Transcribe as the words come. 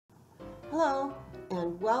Hello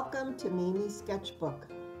and welcome to Mimi's Sketchbook.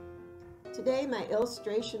 Today my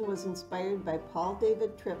illustration was inspired by Paul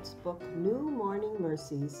David Tripp's book New Morning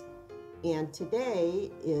Mercies, and today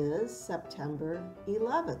is September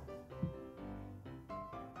 11th.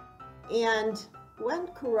 And when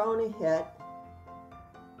Corona hit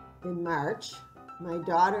in March, my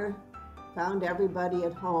daughter found everybody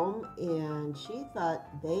at home and she thought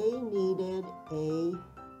they needed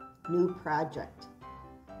a new project.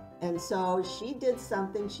 And so she did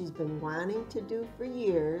something she's been wanting to do for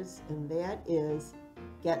years, and that is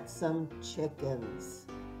get some chickens.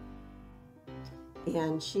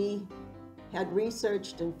 And she had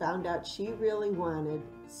researched and found out she really wanted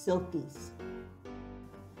silkies.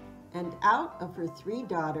 And out of her 3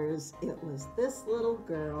 daughters, it was this little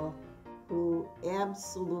girl who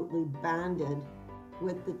absolutely bonded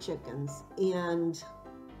with the chickens and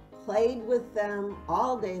played with them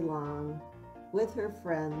all day long with her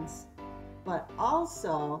friends, but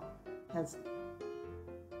also has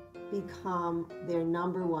become their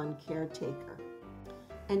 #1 caretaker.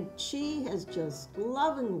 And she has just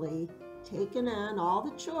lovingly taken on all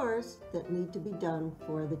the chores that need to be done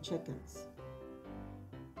for the chickens.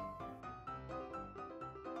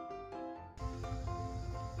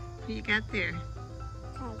 What do you got there?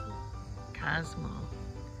 Cosmo.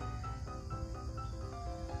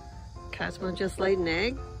 Cosmo just laid an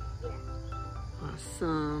egg?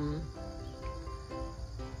 Awesome.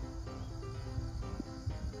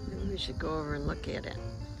 Maybe we should go over and look at it.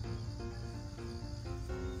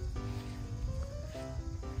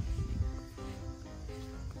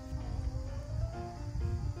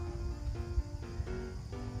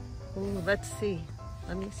 Oh, let's see.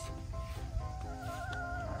 Let me see.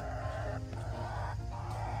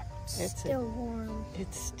 It's still warm.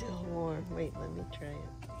 It's still warm. Wait, let me try it.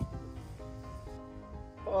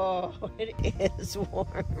 Oh, it is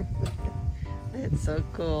warm. That's so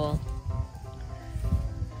cool.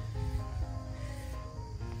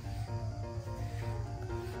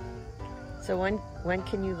 So when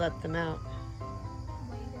can you let them out?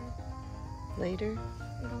 Later. Later?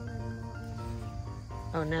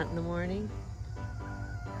 Oh, not in the morning?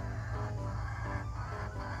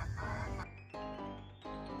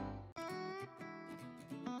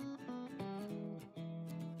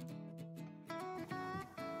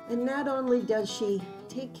 And not only does she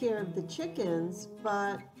take care of the chickens,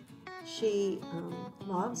 but she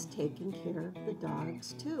loves taking care of the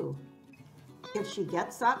dogs too. If she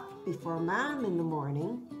gets up before Mom in the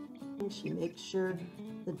morning, she makes sure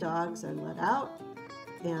the dogs are let out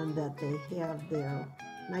and that they have their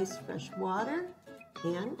nice fresh water,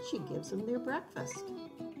 and she gives them their breakfast.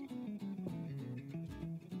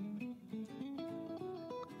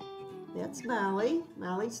 That's Molly.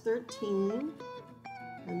 Molly's 13.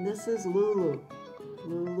 And this is Lulu.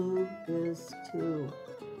 Lulu is 2.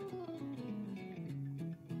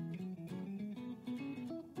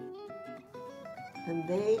 And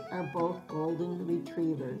they are both golden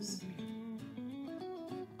retrievers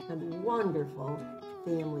and wonderful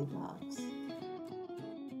family dogs.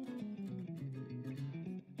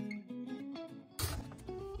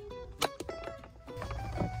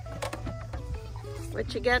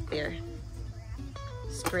 What you got there?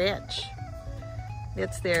 Scratch.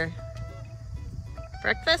 That's their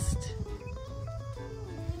breakfast.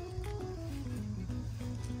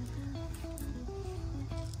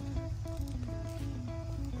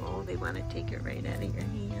 Oh, they want to take it right out of your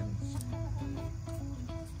hands.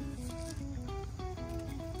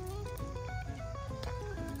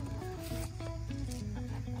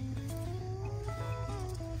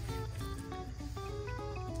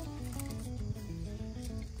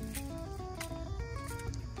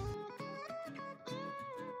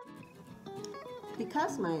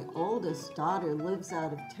 Because my oldest daughter lives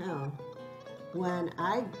out of town, when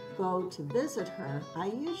I go to visit her, I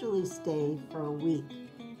usually stay for a week.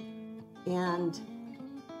 And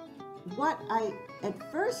what I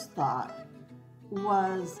at first thought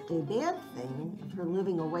was a bad thing of her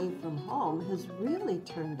living away from home has really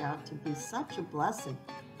turned out to be such a blessing.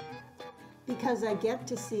 Because I get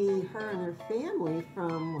to see her and her family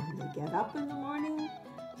from when they get up in the morning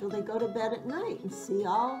till they go to bed at night and see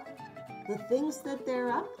all the things that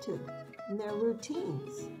they're up to and their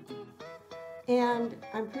routines. And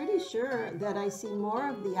I'm pretty sure that I see more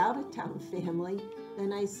of the out-of-town family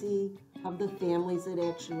than I see of the families that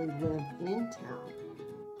actually live in town.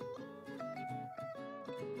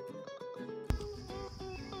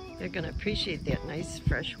 They're going to appreciate that nice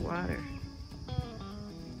fresh water.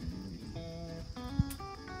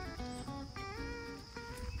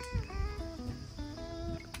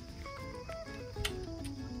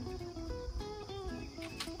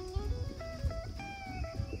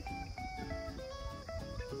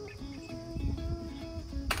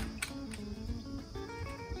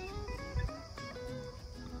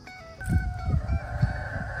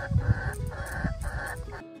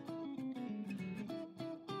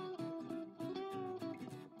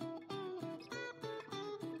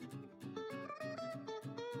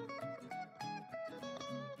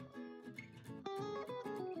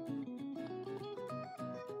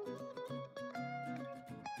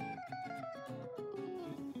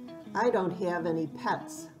 I don't have any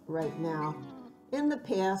pets right now. In the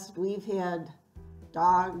past, we've had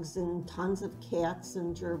dogs and tons of cats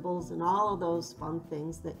and gerbils and all of those fun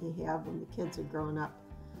things that you have when the kids are growing up.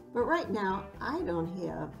 But right now, I don't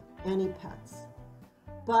have any pets.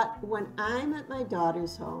 But when I'm at my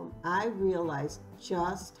daughter's home, I realize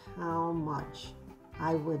just how much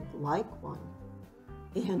I would like one.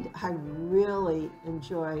 And I really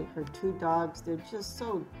enjoy her two dogs. They're just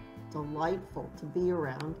so delightful to be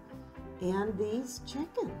around. And these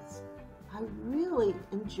chickens. I really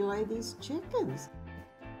enjoy these chickens.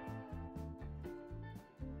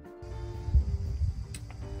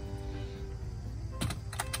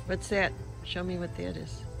 What's that? Show me what that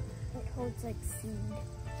is. It holds like seed.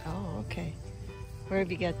 Oh, okay. Where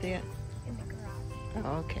have you got that? In the garage.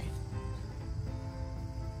 Oh, okay.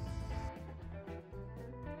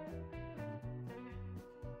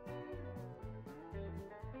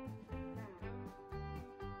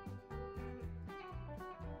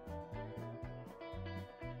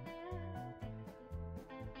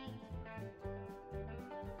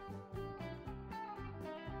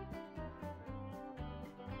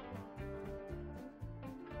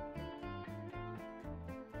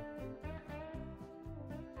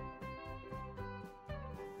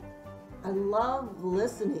 I love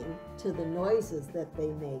listening to the noises that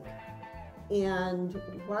they make and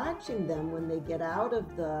watching them when they get out of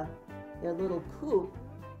their little coop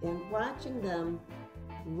and watching them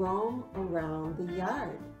roam around the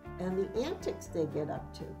yard and the antics they get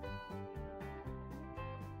up to.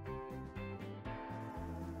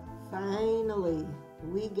 Finally,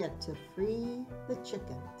 we get to free the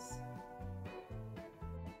chickens.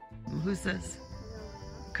 Who's this?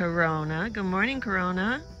 Corona. Good morning,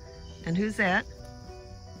 Corona. And who's that?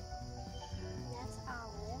 That's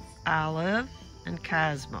Olive. Olive and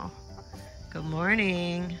Cosmo. Good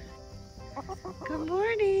morning. Good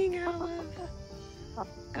morning, Olive.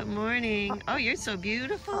 Good morning. Oh, you're so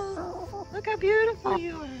beautiful. Look how beautiful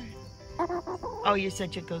you are. Oh, you're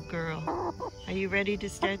such a good girl. Are you ready to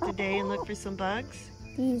start the day and look for some bugs?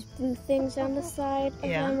 These blue things on the side of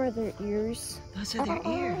them are their ears. Those are their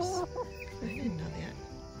ears. I didn't know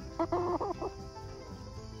that.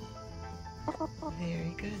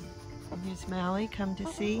 Very good. And here's Molly, come to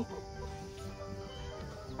see.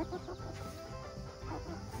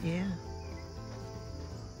 Yeah.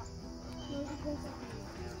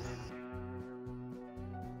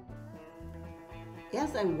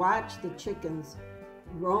 As I watch the chickens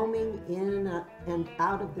roaming in and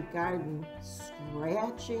out of the garden,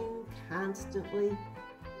 scratching constantly,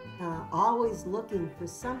 always looking for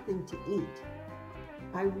something to eat,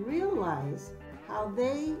 I realize how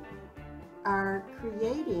they are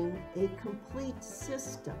creating a complete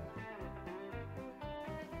system.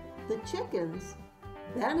 The chickens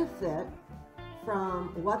benefit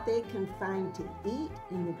from what they can find to eat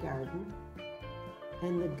in the garden,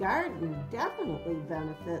 and the garden definitely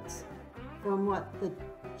benefits from what the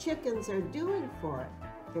chickens are doing for it.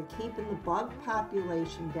 They're keeping the bug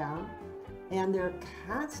population down, and they're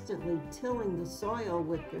constantly tilling the soil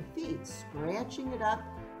with their feet, scratching it up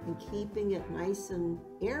and keeping it nice and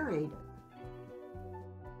aerated.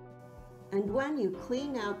 And when you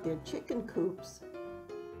clean out their chicken coops,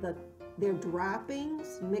 their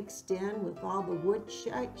droppings mixed in with all the wood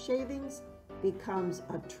shavings becomes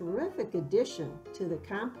a terrific addition to the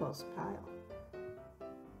compost pile.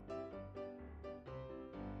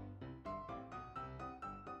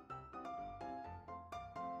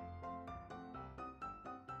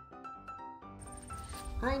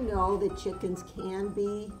 I know that chickens can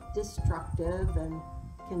be destructive and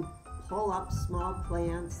can pull up small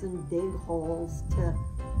plants and dig holes to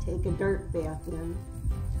take a dirt bath in.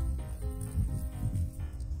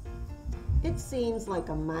 It seems like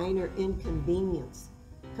a minor inconvenience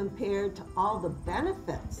compared to all the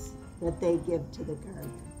benefits that they give to the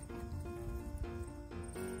garden.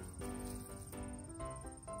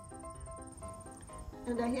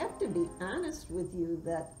 And I have to be honest with you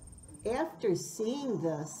that after seeing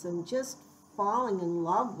this and just falling in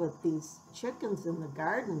love with these chickens in the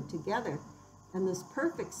garden together and this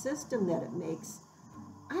perfect system that it makes,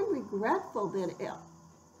 I'm regretful that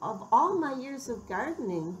of all my years of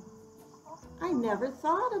gardening, I never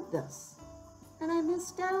thought of this and I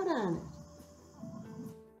missed out on it.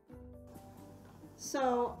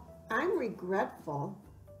 So I'm regretful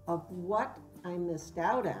of what I missed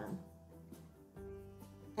out on.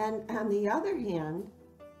 And on the other hand,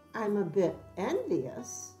 I'm a bit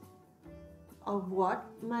envious of what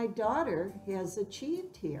my daughter has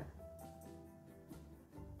achieved here.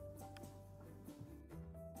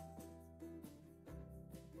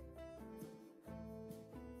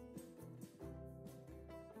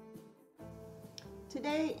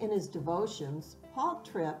 Today in his devotions, Paul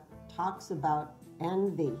Tripp talks about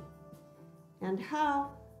envy and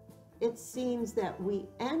how it seems that we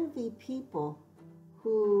envy people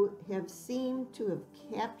who have seemed to have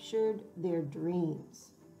captured their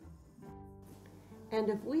dreams. And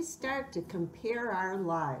if we start to compare our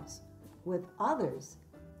lives with others,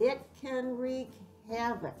 it can wreak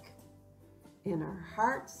havoc in our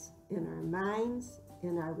hearts, in our minds,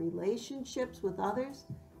 in our relationships with others,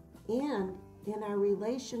 and in our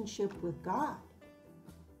relationship with God.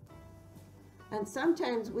 And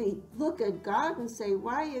sometimes we look at God and say,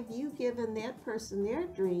 why have you given that person their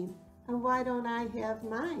dream, and why don't I have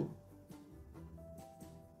mine?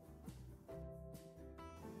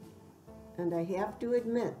 And I have to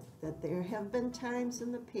admit that there have been times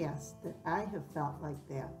in the past that I have felt like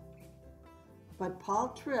that. But Paul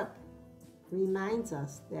Tripp reminds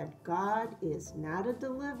us that God is not a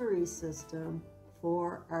delivery system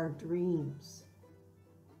for our dreams.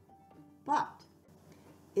 But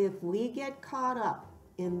if we get caught up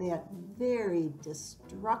in that very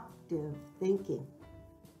destructive thinking,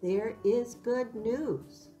 there is good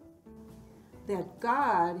news that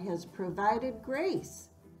God has provided grace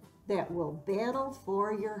that will battle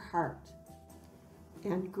for your heart.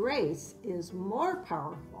 And grace is more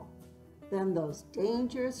powerful than those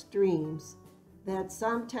dangerous dreams that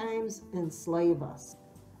sometimes enslave us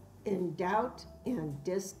in doubt and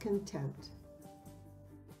discontent.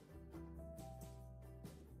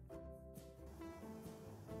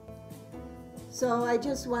 So I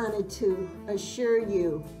just wanted to assure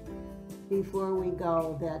you before we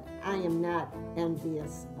go that I am not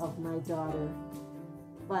envious of my daughter,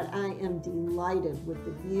 but I am delighted with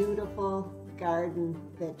the beautiful garden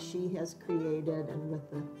that she has created and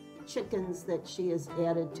with the chickens that she has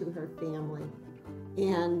added to her family.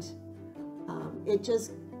 And it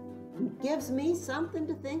just gives me something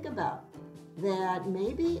to think about, that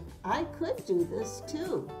maybe I could do this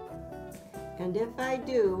too. And if I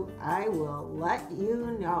do, I will let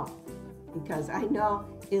you know, because I know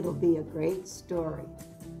it'll be a great story.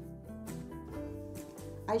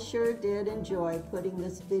 I sure did enjoy putting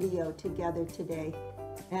this video together today,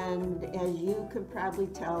 and as you can probably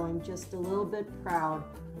tell, I'm just a little bit proud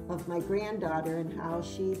of my granddaughter and how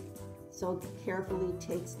she so carefully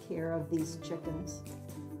takes care of these chickens.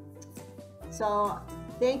 So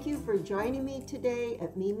thank you for joining me today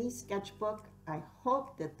at Mimi's Sketchbook. I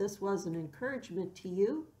hope that this was an encouragement to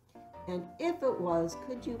you, and if it was,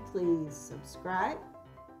 could you please subscribe,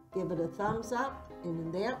 give it a thumbs up,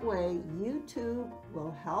 and in that way YouTube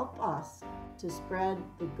will help us to spread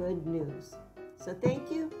the good news. So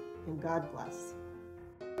thank you, and God bless.